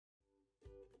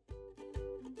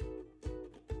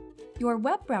Your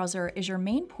web browser is your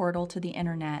main portal to the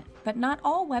internet, but not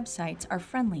all websites are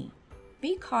friendly.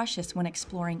 Be cautious when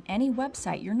exploring any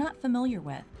website you're not familiar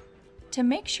with. To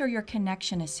make sure your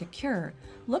connection is secure,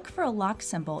 look for a lock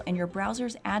symbol in your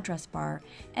browser's address bar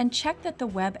and check that the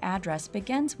web address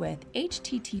begins with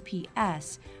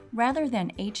HTTPS rather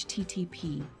than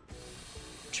HTTP.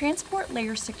 Transport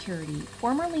Layer Security,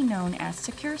 formerly known as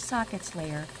Secure Sockets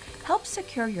Layer, helps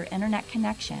secure your internet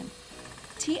connection.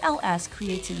 TLS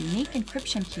creates a unique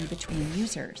encryption key between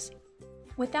users.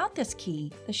 Without this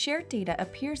key, the shared data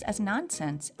appears as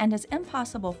nonsense and is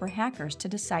impossible for hackers to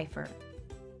decipher.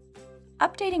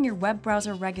 Updating your web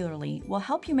browser regularly will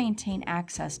help you maintain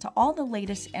access to all the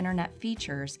latest internet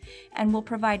features and will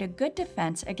provide a good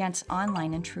defense against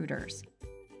online intruders.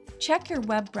 Check your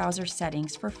web browser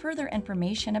settings for further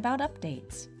information about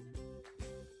updates.